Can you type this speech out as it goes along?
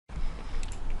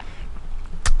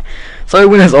So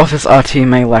Windows Office RT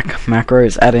may lack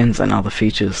macros, add-ins, and other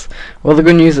features. Well, the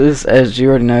good news is, as you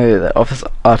already know, that Office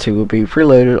RT will be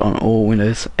preloaded on all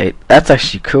Windows 8. That's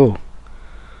actually cool.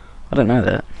 I don't know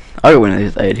that. I got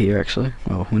Windows 8 here actually.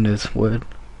 Well, Windows Word.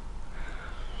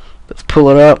 Let's pull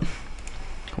it up.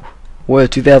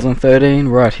 Word 2013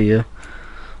 right here.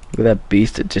 Look at that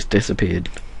beast, it just disappeared.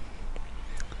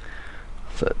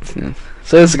 So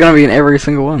this is going to be in every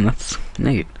single one. That's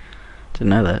neat. Didn't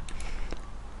know that.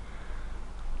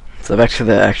 So back to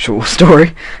the actual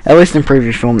story. At least in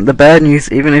preview form, the bad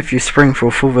news, even if you spring for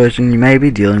a full version, you may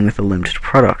be dealing with a limited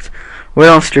product. Word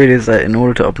on the street is that in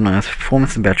order to optimize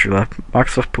performance and battery life,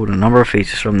 Microsoft pulled a number of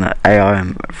features from the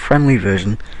AI-friendly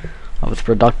version of its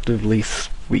Productively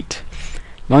suite.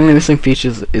 Among the missing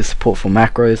features is support for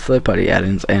macros, third-party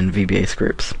add-ins, and VBA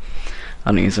scripts.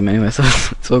 I don't use them anyway, so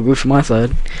it's all good for my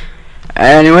side.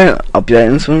 Anyway, I'll be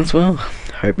updating this one as well.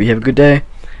 Hope you have a good day,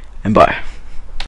 and bye.